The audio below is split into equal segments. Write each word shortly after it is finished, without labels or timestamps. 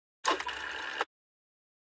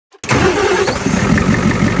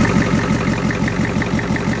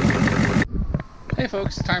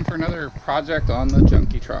folks, it's time for another project on the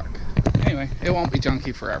junky truck. Anyway, it won't be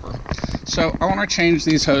junky forever. So I want to change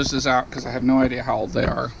these hoses out because I have no idea how old they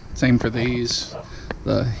are. Same for these,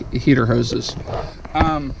 the heater hoses.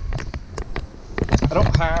 I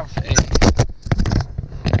don't have a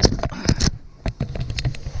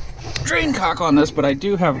drain cock on this, but I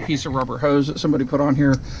do have a piece of rubber hose that somebody put on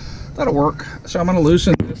here. That'll work. So I'm going to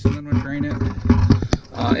loosen this and then I'm going to drain it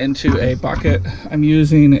into a bucket. I'm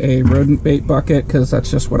using a rodent bait bucket because that's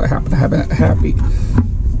just what I happen to have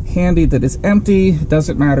handy that is empty. It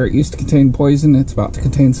doesn't matter, it used to contain poison, it's about to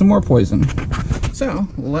contain some more poison. So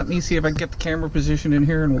let me see if I can get the camera positioned in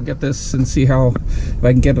here and we'll get this and see how, if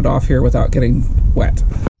I can get it off here without getting wet.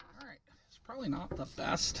 Alright, it's probably not the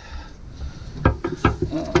best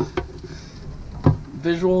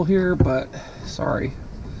visual here, but sorry.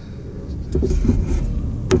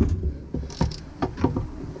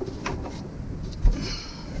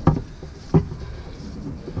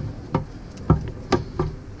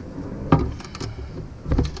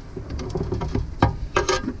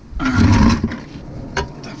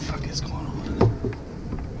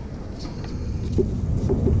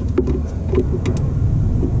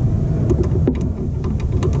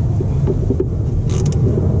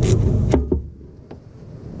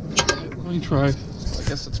 Try. I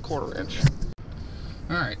guess it's 1/4 inch.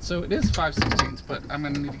 Alright, so it is 5/16, but I'm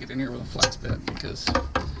going to need to get in here with a flex bit because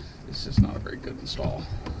it's just not a very good install.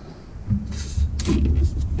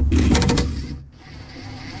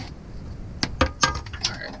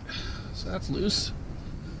 Alright, so that's loose.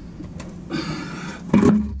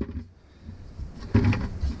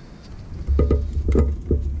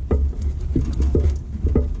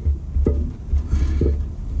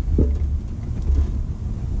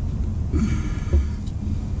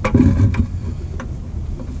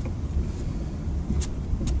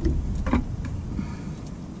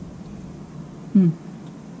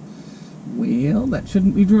 Well, that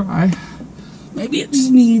shouldn't be dry. Maybe it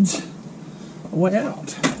just needs a way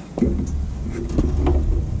out.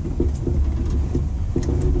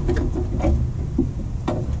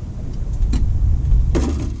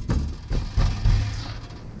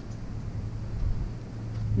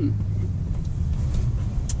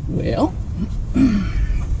 Well,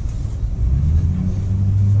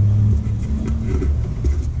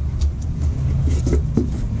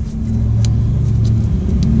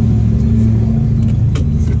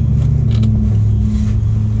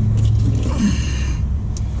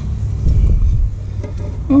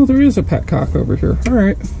 oh, there is a petcock over here. All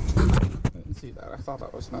right. I didn't see that. I thought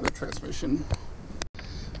that was another transmission.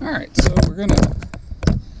 All right, so we're gonna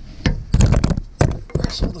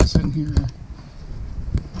wrestle this in here.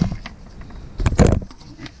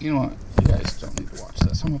 You know what? You guys don't need to watch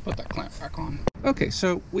this. I'm gonna put that clamp back on. Okay,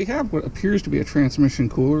 so we have what appears to be a transmission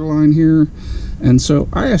cooler line here, and so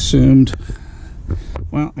I assumed.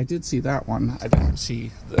 Well, I did see that one. I didn't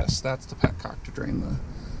see this. That's the petcock to drain the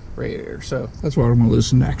radiator, so that's what I'm going to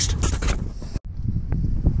loosen next.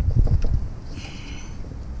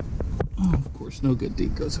 Oh, of course, no good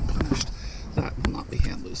deed goes unpunished. That will not be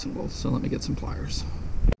hand loosenable, so let me get some pliers.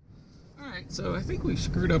 Alright, so I think we've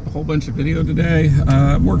screwed up a whole bunch of video today.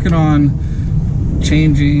 I'm working on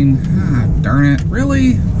changing, darn it,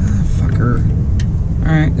 really? Fucker.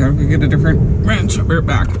 Alright, gotta go get a different wrench. I'll be right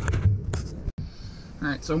back.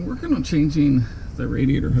 Alright, so I'm working on changing the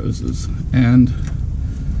radiator hoses, and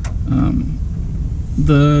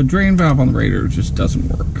the drain valve on the radiator just doesn't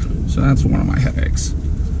work. So that's one of my headaches.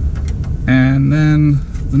 And then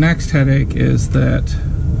the next headache is that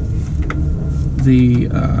the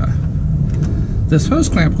this hose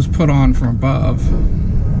clamp was put on from above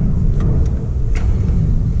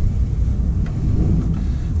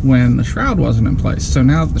when the shroud wasn't in place. So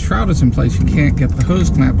now that the shroud is in place, you can't get the hose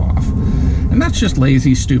clamp off. And that's just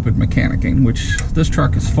lazy, stupid mechanicking, which this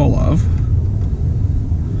truck is full of.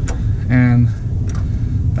 And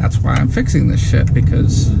that's why I'm fixing this shit,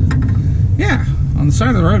 because yeah, on the side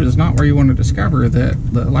of the road is not where you want to discover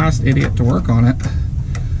that the last idiot to work on it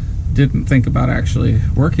didn't think about actually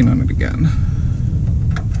working on it again.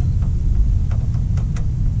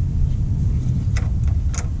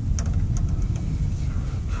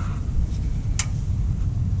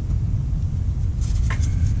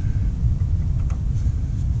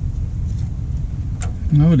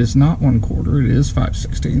 No, it is not 1/4, it is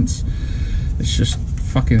 5/16. It's just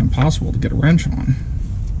fucking impossible to get a wrench on.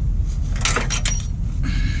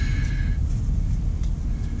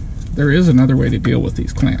 There is another way to deal with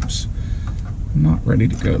these clamps. I'm not ready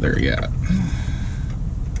to go there yet.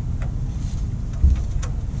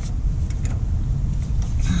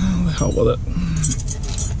 Oh, the hell with it.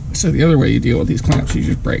 So the other way you deal with these clamps, you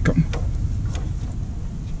just break them.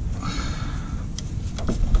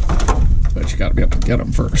 gotta be able to get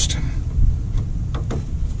them first.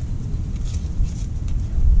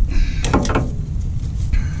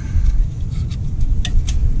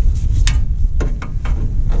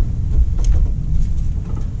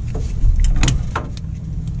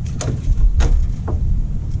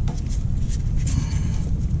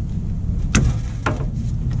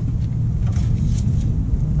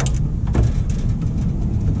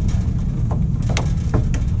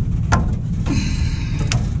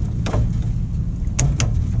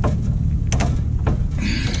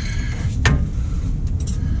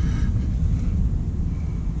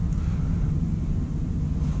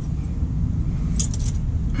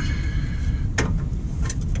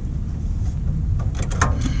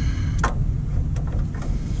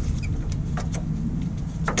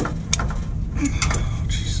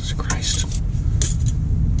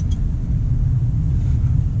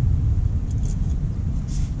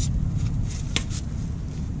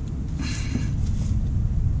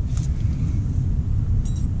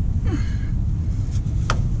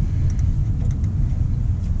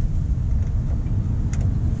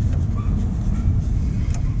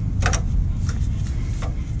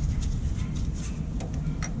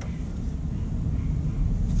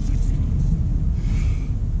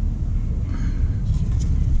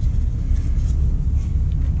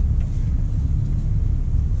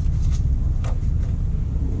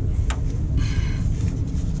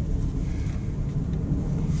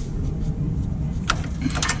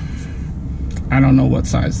 I don't know what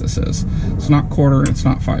size this is. It's not quarter, it's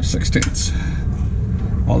not 5/16.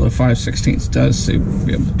 Although 5/16 does seem to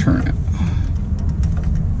be able to turn it.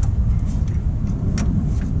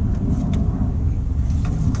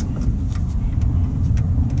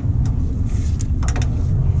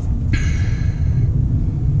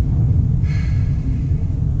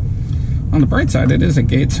 On the bright side, it is a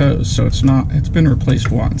Gates hose, so it's been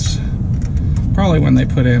replaced once. Probably when they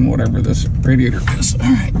put in whatever this radiator is.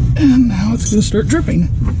 Alright, and now it's going to start dripping.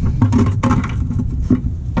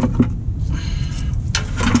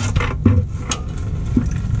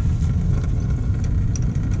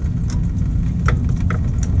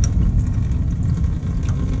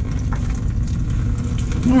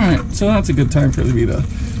 Alright, so that's a good time for me to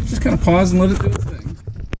just kind of pause and let it do its thing.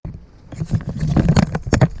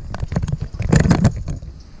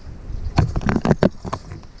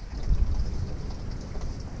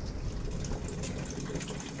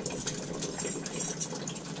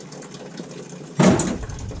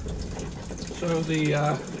 So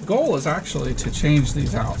the goal is actually to change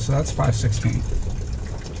these out, so that's 5/16.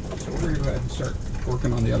 So we're going to go ahead and start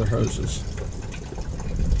working on the other hoses.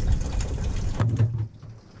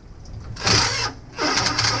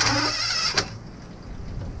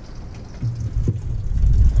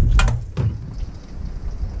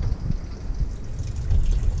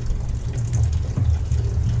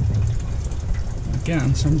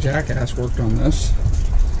 Again, some jackass worked on this.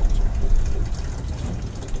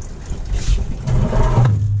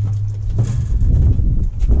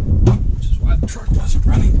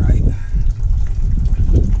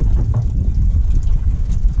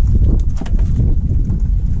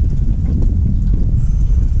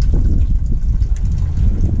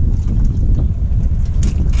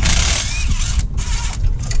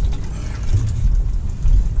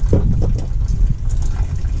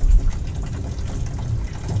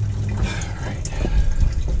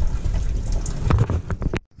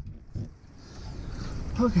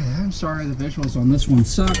 Okay, I'm sorry the visuals on this one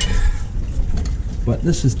suck, but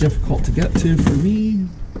this is difficult to get to for me.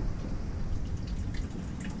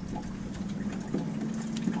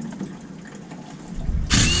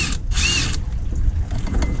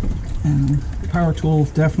 And the power tool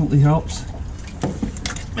definitely helps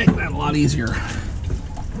make that a lot easier.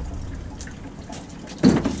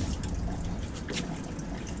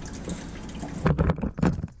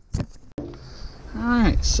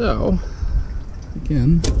 Alright, so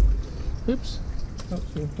again, oops, so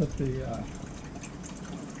we'll put the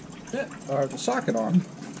bit or the socket on.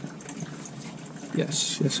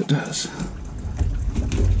 Yes, it does.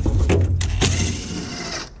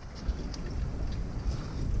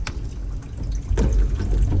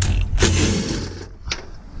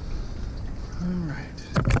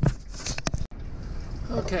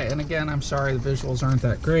 Okay, and again, I'm sorry the visuals aren't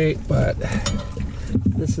that great, but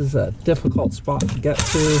this is a difficult spot to get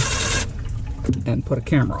to and put a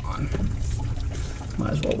camera on.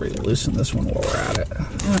 Might as well loosen this one while we're at it.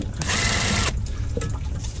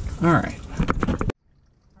 Alright.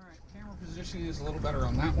 Alright, camera positioning is a little better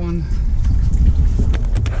on that one.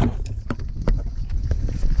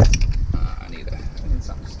 I need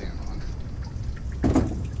something to stand on.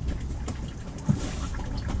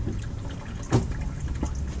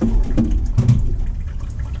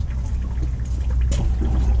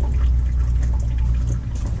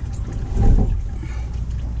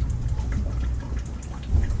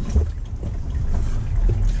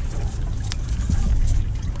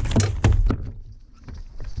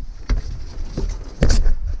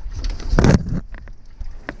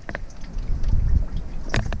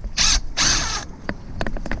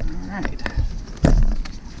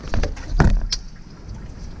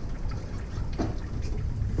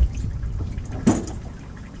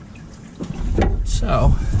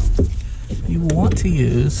 So you will want to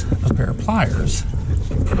use a pair of pliers.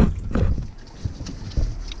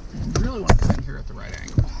 And you really want to come in here at the right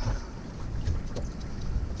angle.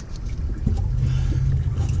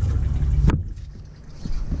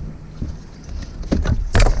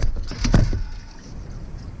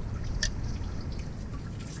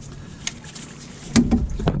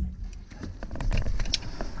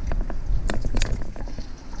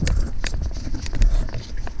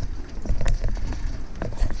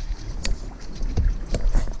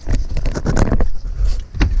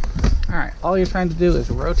 All you're trying to do is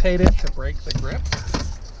rotate it to break the grip.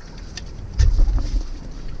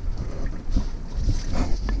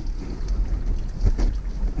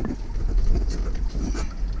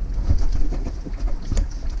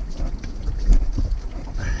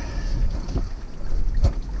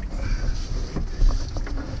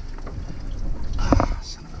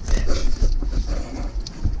 Son of a bitch.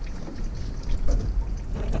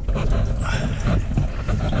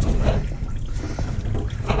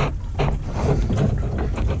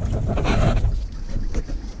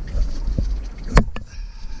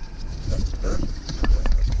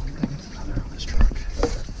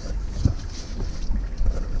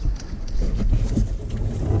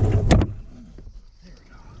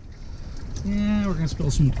 Yeah, we're gonna spill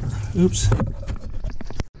some water. Oops.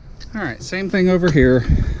 All right, same thing over here.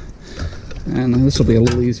 And this will be a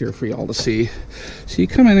little easier for y'all to see. So you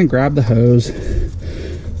come in and grab the hose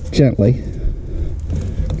gently.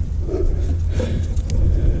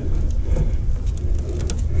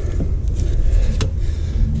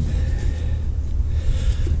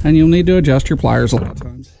 And you'll need to adjust your pliers a lot of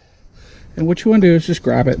times. And what you want to do is just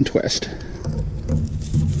grab it and twist.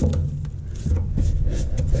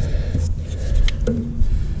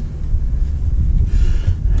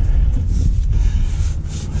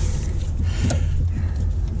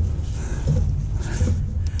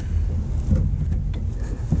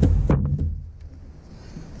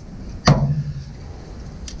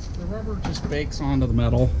 The rubber just bakes onto the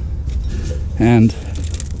metal, and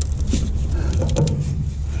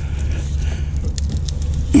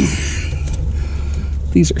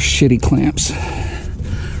these are shitty clamps.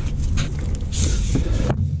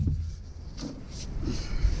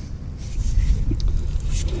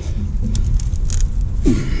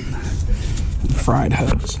 Fried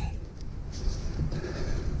hose.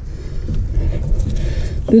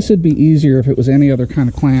 This would be easier if it was any other kind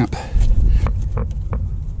of clamp.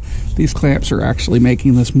 These clamps are actually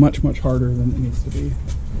making this much, much harder than it needs to be.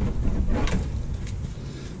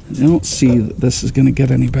 I don't see that this is going to get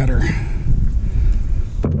any better.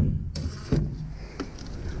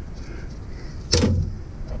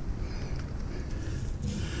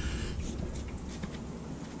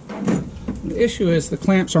 The issue is the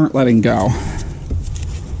clamps aren't letting go.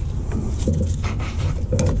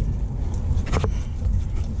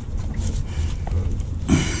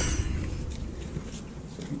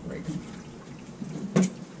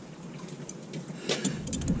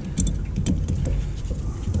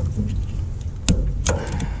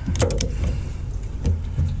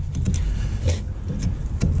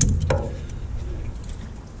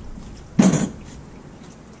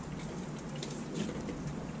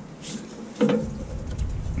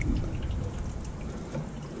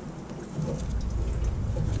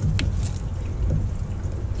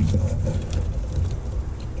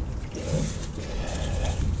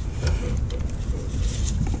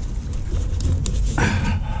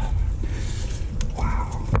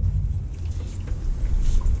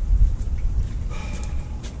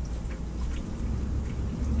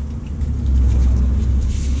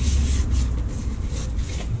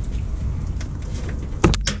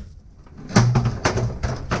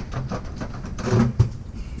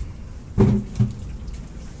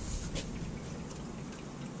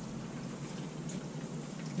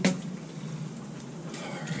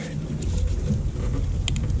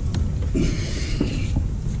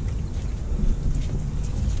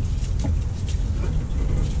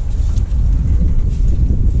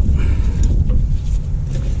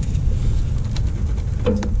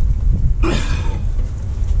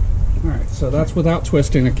 So that's without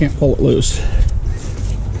twisting. I can't pull it loose.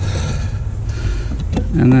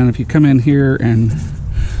 And then if you come in here and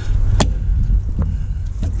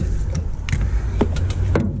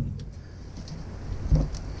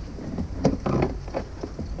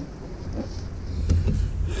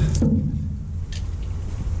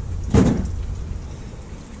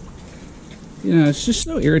you know, it's just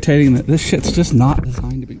so irritating that this shit's just not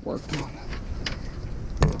designed to be worked on.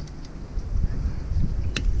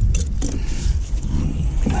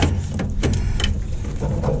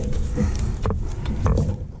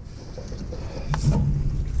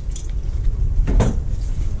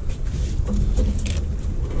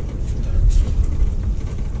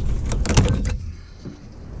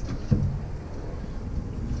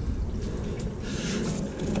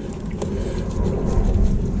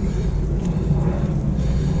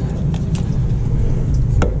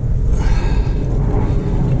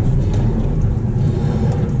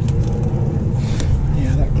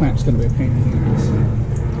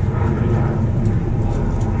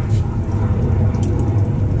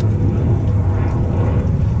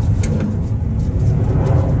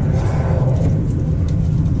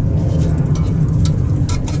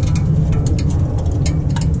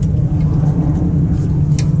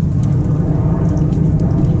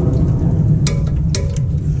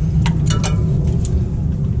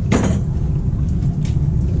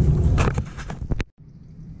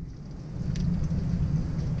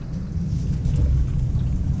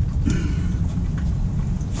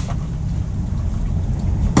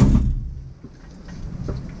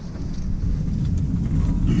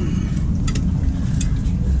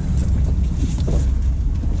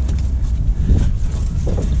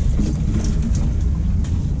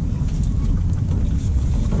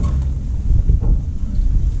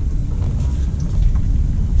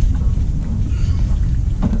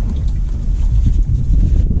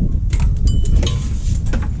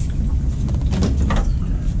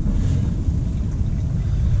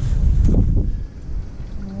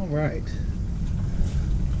 right.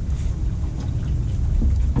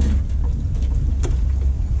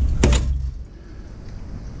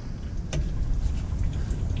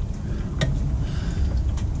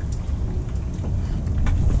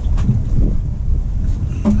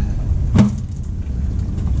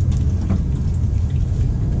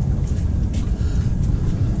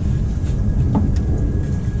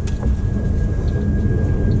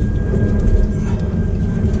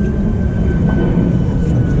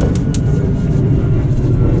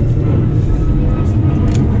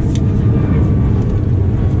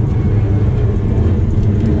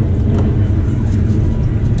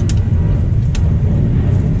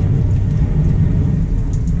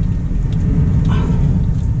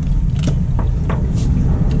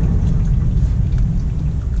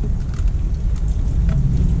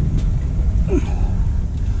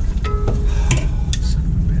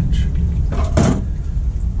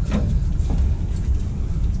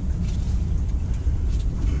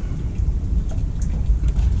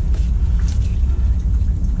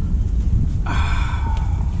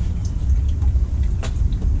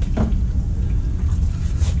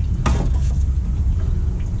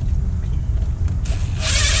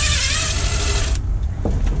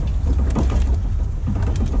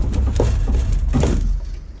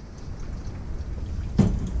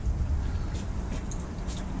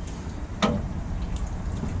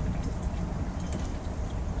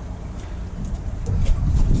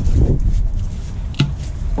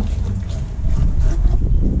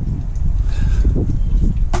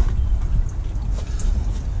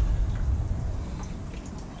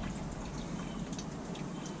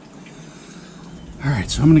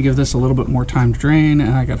 So I'm going to give this a little bit more time to drain,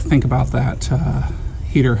 and I got to think about that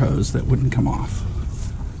heater hose that wouldn't come off.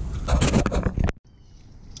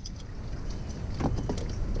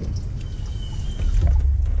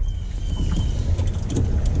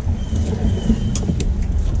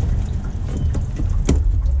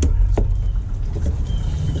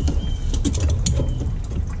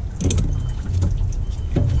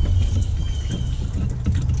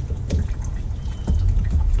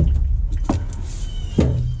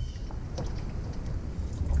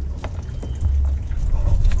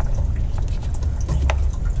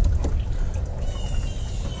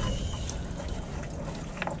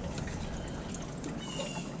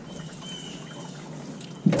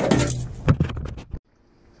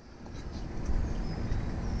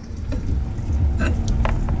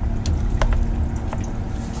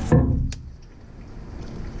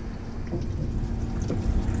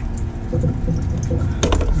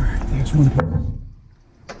 Alright, there's one here.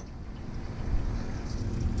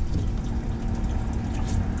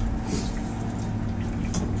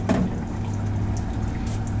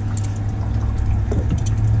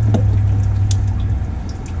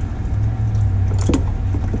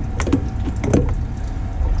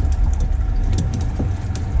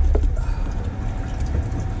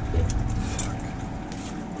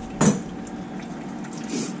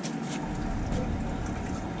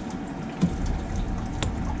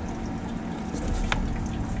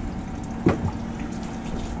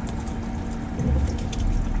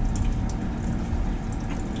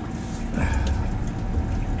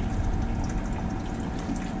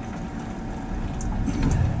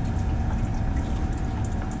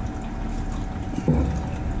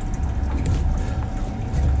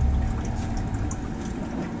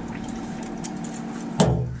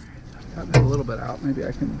 Got a little bit out, maybe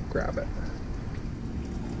I can grab it.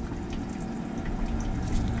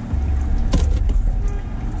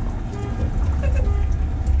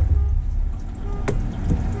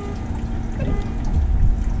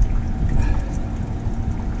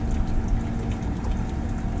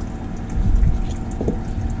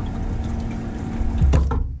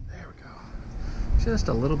 Just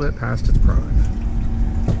a little bit past its prime.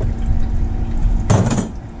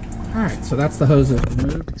 Alright, so that's the hose that's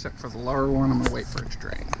removed, except for the lower one. I'm going to wait for it to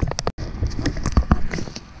drain.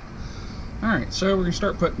 Alright, so we're going to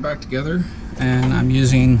start putting back together, and I'm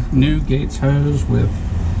using new Gates hose with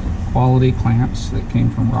quality clamps that came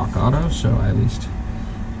from Rock Auto, so I at least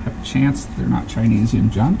have a chance that they're not Chinese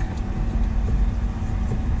and junk.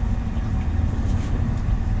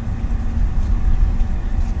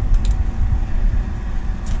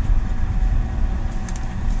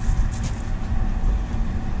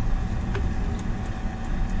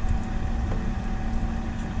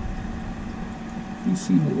 These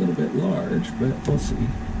seem a little bit large, but we'll see.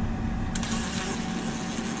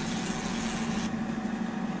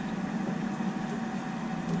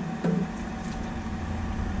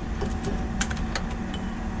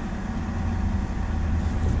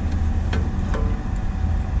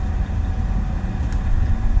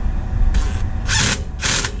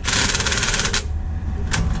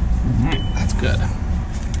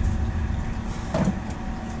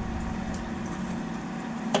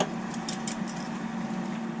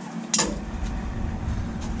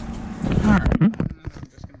 I'm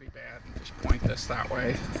just going to be bad and just point this that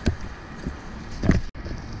way.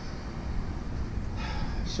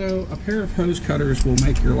 So a pair of hose cutters will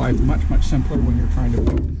make your life much, much simpler when you're trying to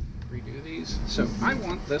redo these. So I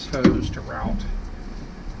want this hose to route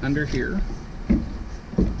under here,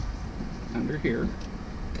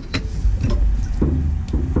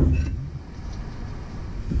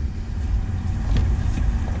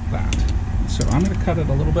 so I'm going to cut it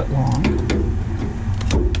a little bit long.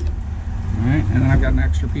 Alright, and then I've got an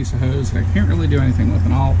extra piece of hose that I can't really do anything with,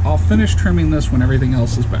 and I'll finish trimming this when everything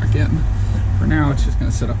else is back in. For now, it's just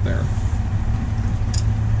going to sit up there.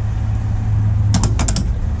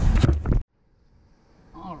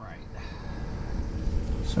 Alright,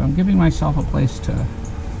 so I'm giving myself a place to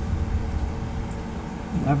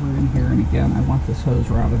lever in here, and again, I want this hose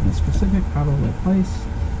routed in a specific out-of-the-way place,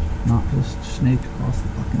 not just snaked across the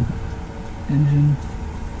fucking engine.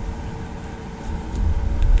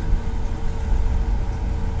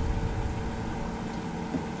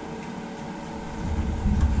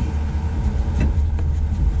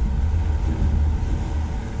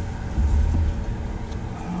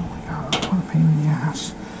 Oh my god, what a pain in the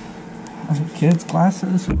ass. As a kid's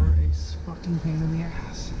glasses were a fucking pain in the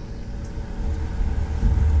ass.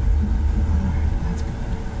 Alright, that's good.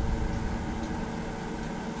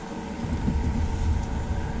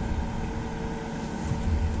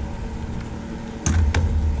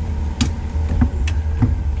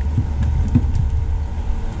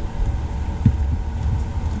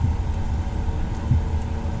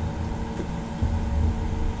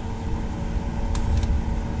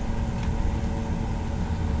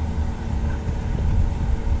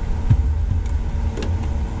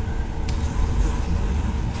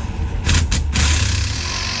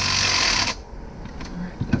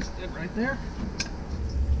 There.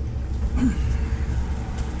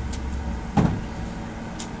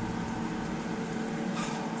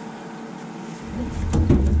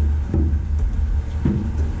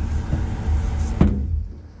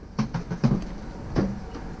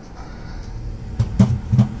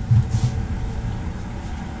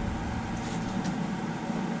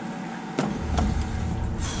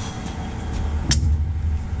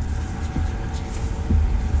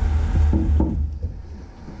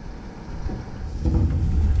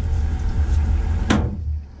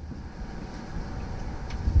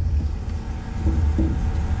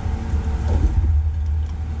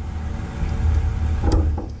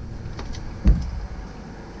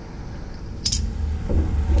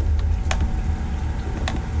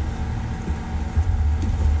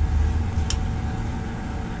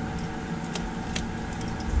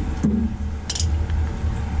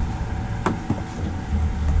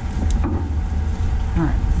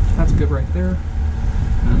 Good right there,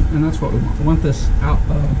 and that's what we want. We want this out of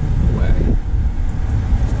the way.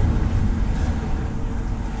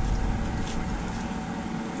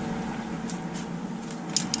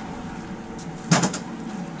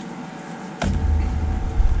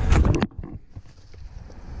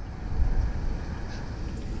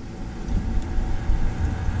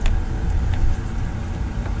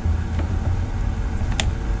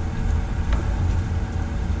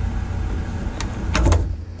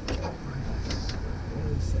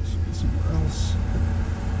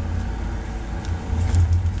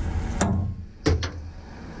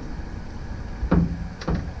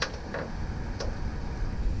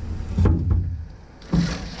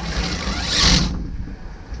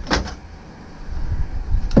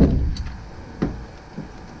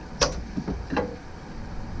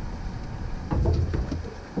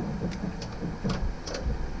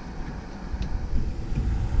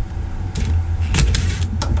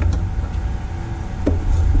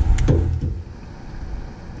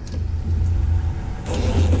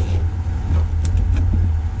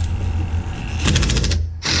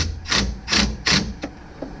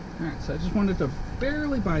 So I just wanted to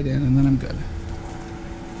barely bite in, and then I'm good.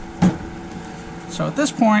 So at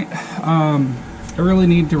this point, I really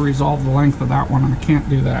need to resolve the length of that one, and I can't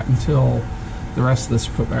do that until the rest of this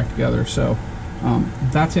is put back together. So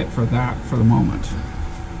that's it for that for the moment.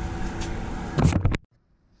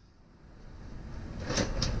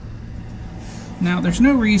 Now there's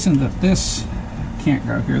no reason that this can't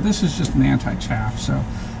go here. This is just an anti-chaff, so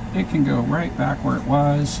it can go right back where it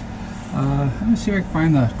was. Let me see if I can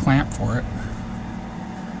find the clamp for it.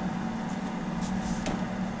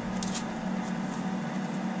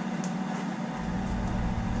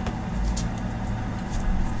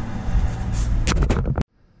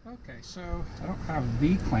 Okay, so I don't have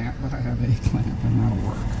the clamp, but I have a clamp, and that'll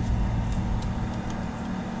work.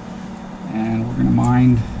 And we're going to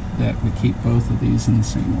mind that we keep both of these in the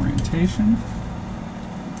same orientation.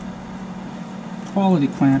 quality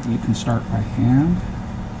clamp, you can start by hand.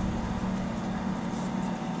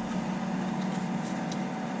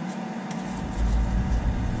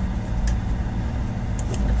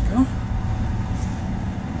 There we go.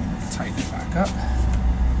 Tighten it back up.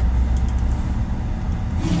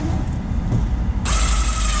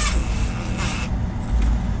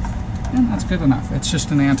 And that's good enough. It's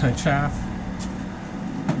just an anti-chaff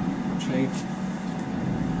shape.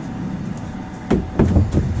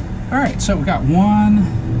 Alright, so we got one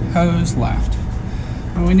hose left.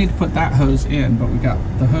 And we need to put that hose in, but we got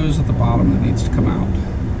the hose at the bottom that needs to come out.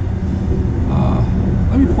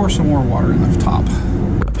 Let me pour some more water in the top.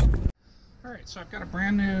 Alright, so I've got a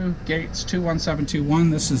brand new Gates 21721.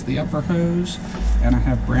 This is the upper hose, and I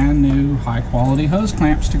have brand new high quality hose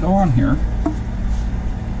clamps to go on here.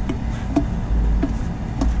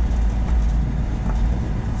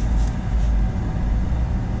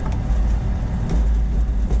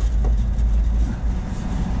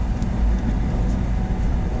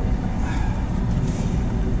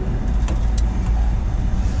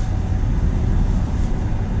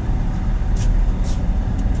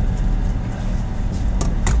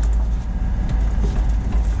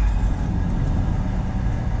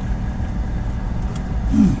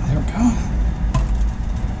 There we go.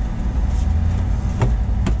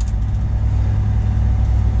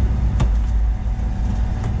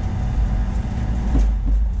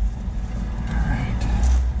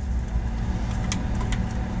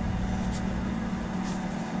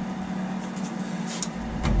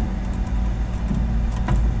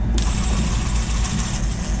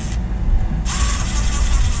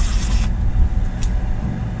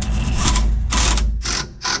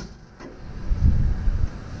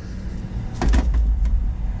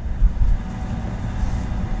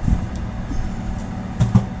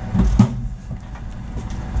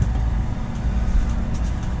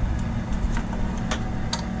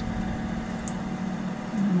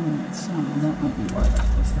 That might be why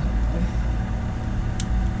that was that way.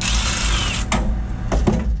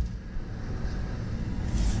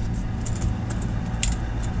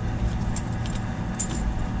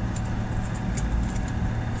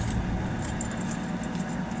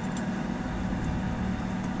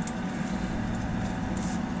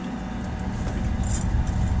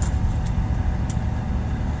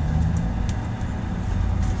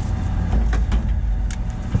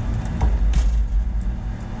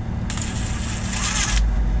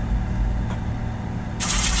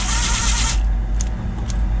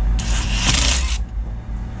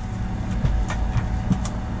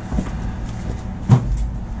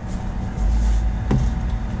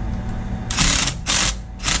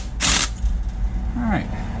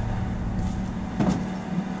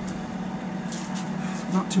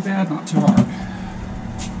 Not too bad, not too hard.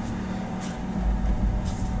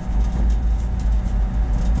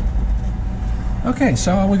 Okay,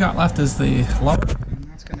 so all we got left is the lower, and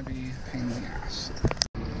that's going to be a pain in the ass.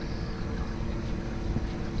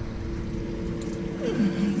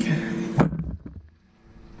 Okay.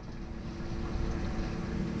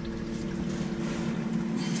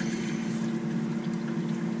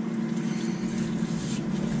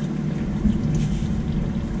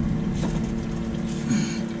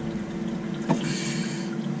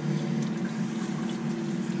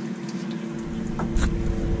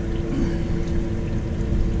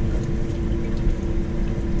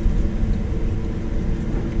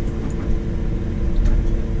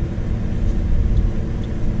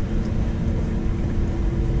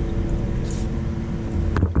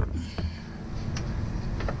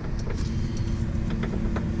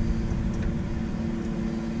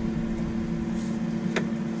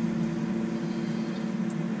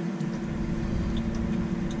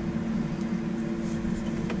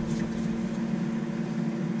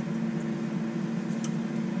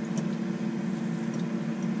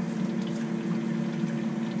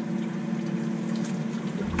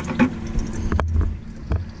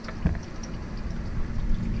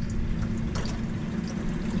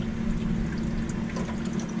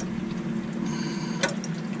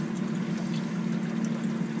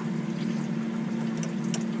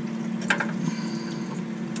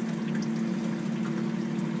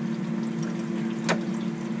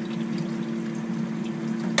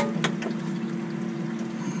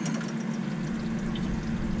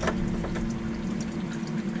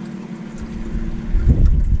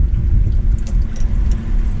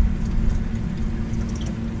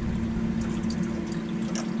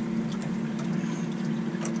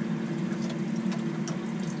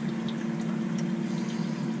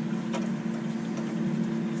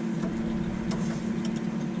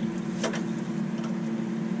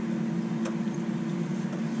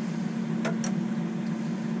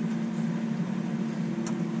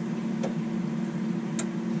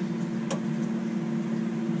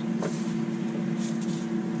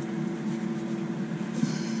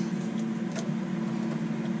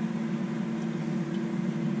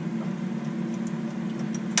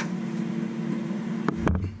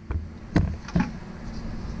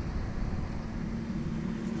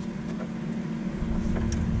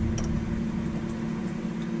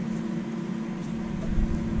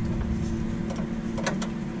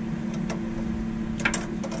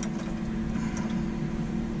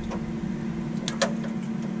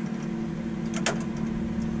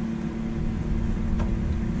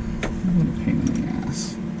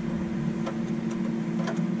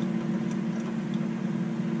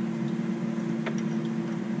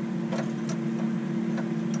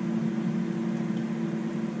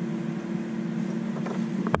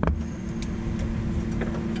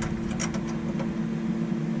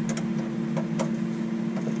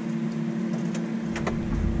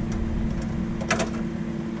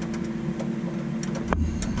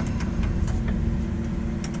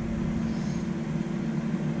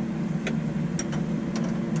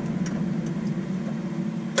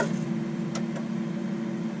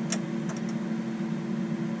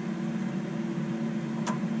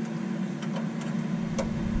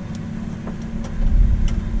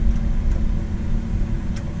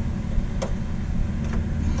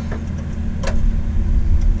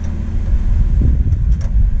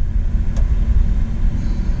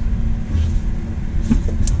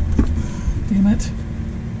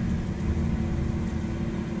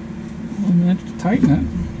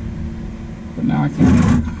 But now I can't.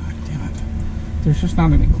 Oh, damn it. There's just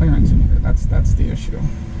not any clearance in here. That's the issue.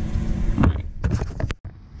 Alright.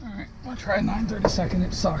 Alright, I'll try a 9/32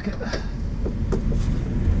 inch socket.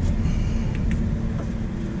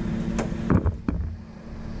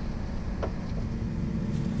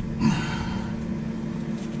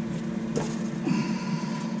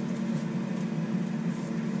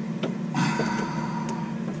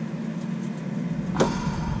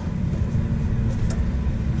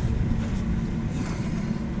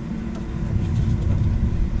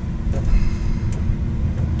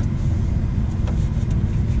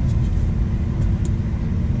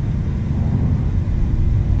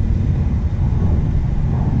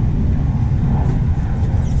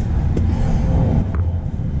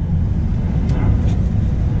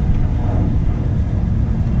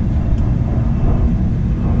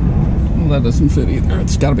 That doesn't fit either.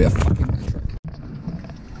 It's got to be a fucking metric.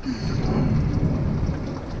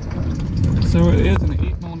 So it is an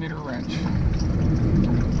 8mm wrench.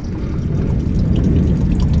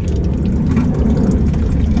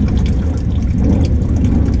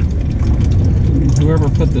 Whoever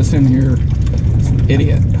put this in here is an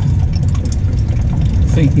idiot.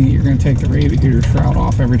 Thinking that you're going to take the radiator shroud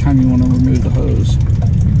off every time you want to remove the hose.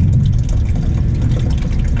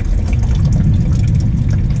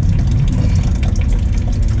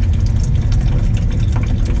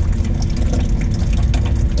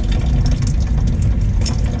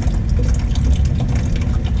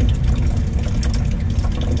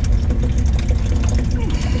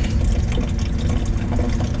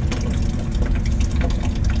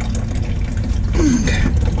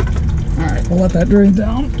 We'll let that drain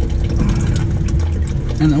down,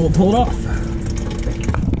 and then we'll pull it off.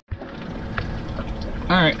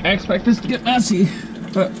 Alright, I expect this to get messy,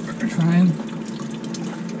 but we're trying.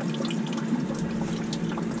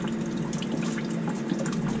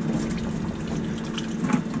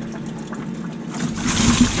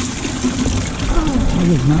 I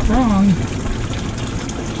was not wrong.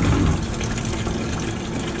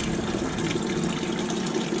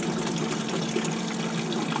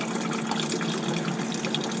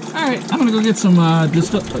 Alright, I'm gonna go get some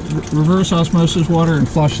reverse osmosis water and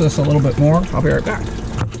flush this a little bit more. I'll be right back.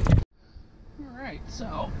 Alright,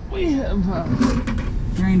 so we have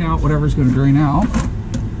drained out whatever's going to drain out.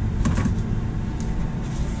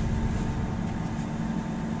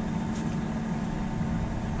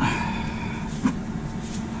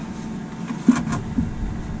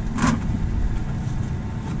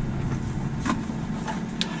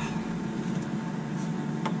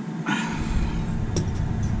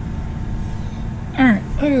 Alright,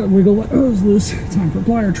 I gotta wiggle that hose loose. Time for a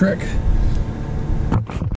plier trick.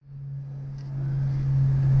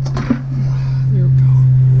 There we go.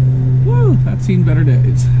 Woo, that's seen better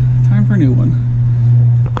days. Time for a new one.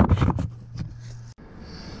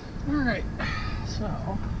 Alright, so.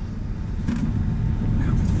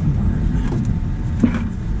 Now for the fun part.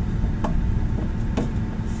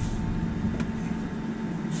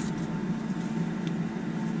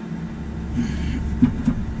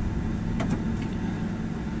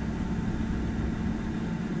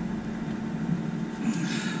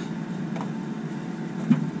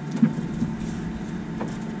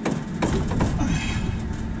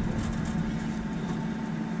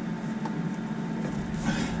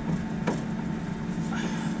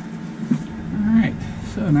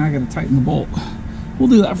 So now I got to tighten the bolt. We'll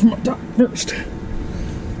do that from up top first.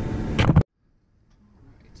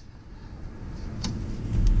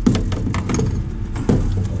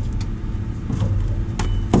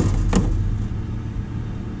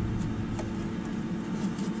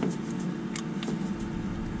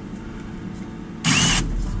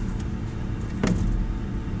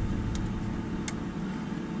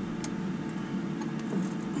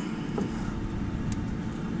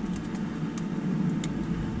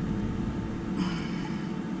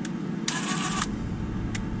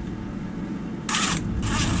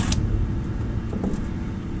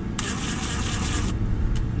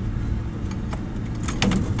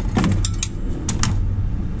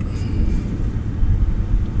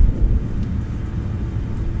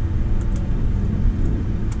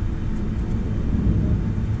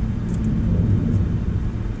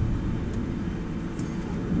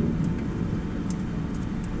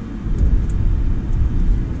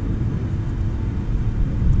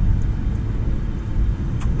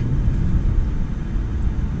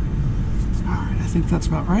 I think that's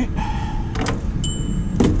about right.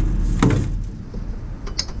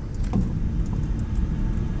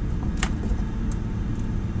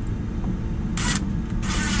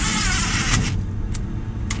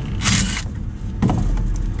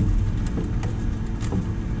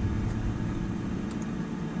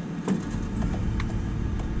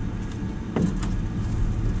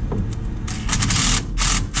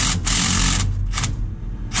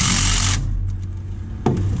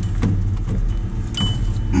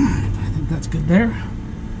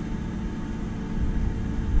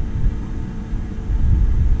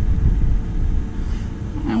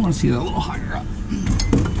 want to see that a little higher up.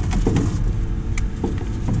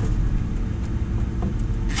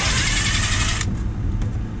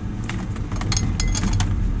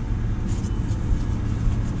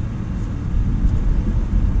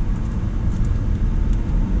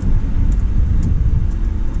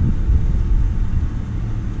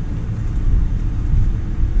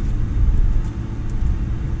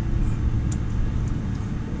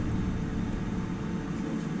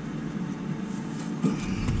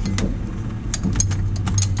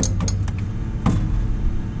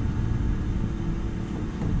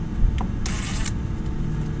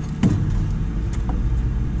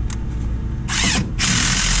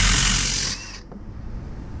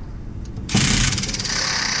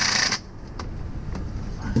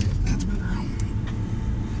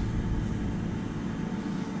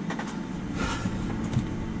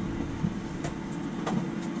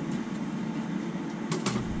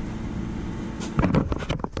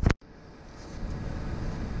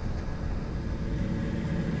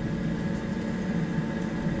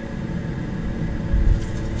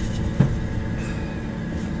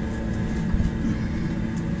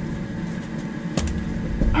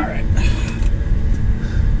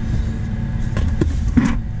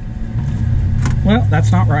 Well,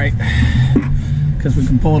 that's not right, because we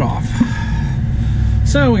can pull it off.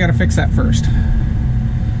 So we got to fix that first.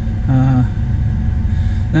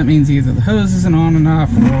 That means either the hose isn't on enough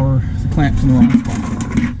or the clamp's in the wrong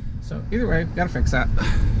spot. So either way, got to fix that.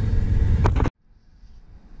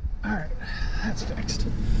 All right, that's fixed.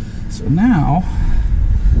 So now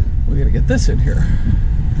we got to get this in here.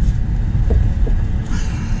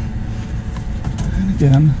 And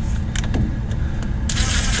again,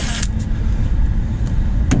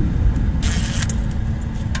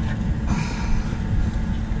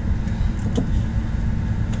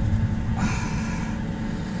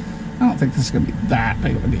 I don't think this is going to be that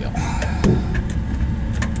big of a deal.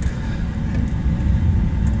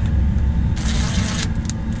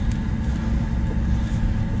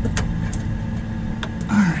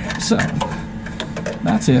 Alright, so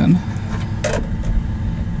that's in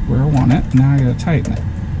where I want it. Now I got to tighten it.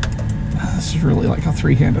 This is really like a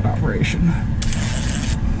three-handed operation.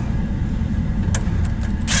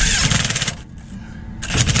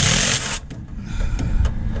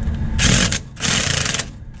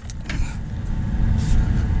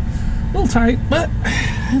 Tight, but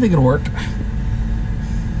I think it'll work. I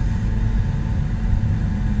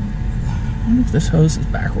wonder if this hose is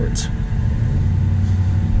backwards.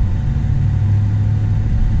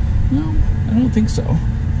 No, I don't think so.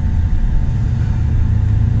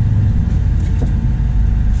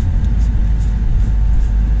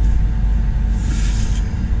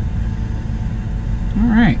 All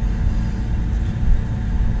right.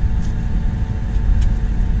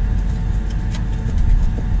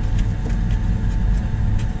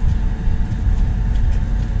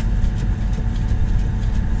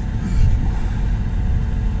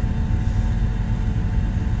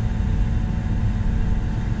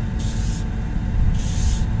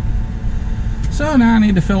 So now I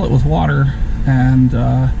need to fill it with water and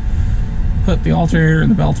put the alternator and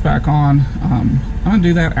the belts back on. I'm going to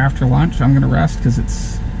do that after lunch. I'm going to rest because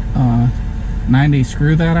it's 90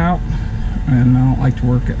 screw that out, and I don't like to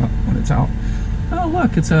work it when it's out. Oh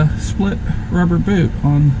look, it's a split rubber boot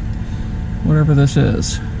on whatever this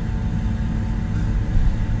is.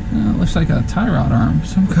 It looks like a tie rod arm of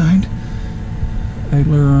some kind.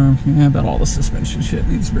 Idler arm. Yeah, I bet all the suspension shit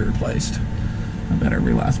needs to be replaced. I bet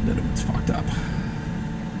every last bit of it's fucked up.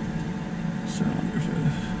 So,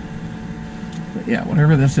 but yeah,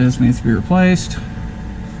 whatever this is needs to be replaced.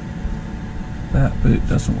 That boot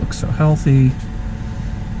doesn't look so healthy.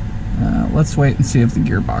 Let's wait and see if the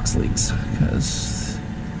gearbox leaks, because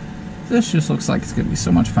this just looks like it's going to be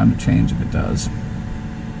so much fun to change if it does.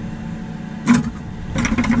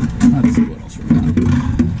 Let's see what else we got.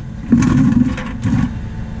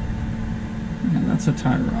 Yeah, that's a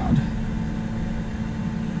tie rod.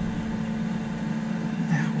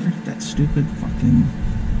 Where did that stupid fucking...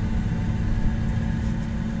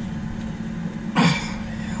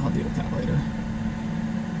 I'll deal with that later.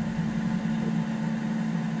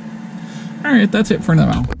 Alright, that's it for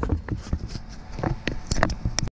now.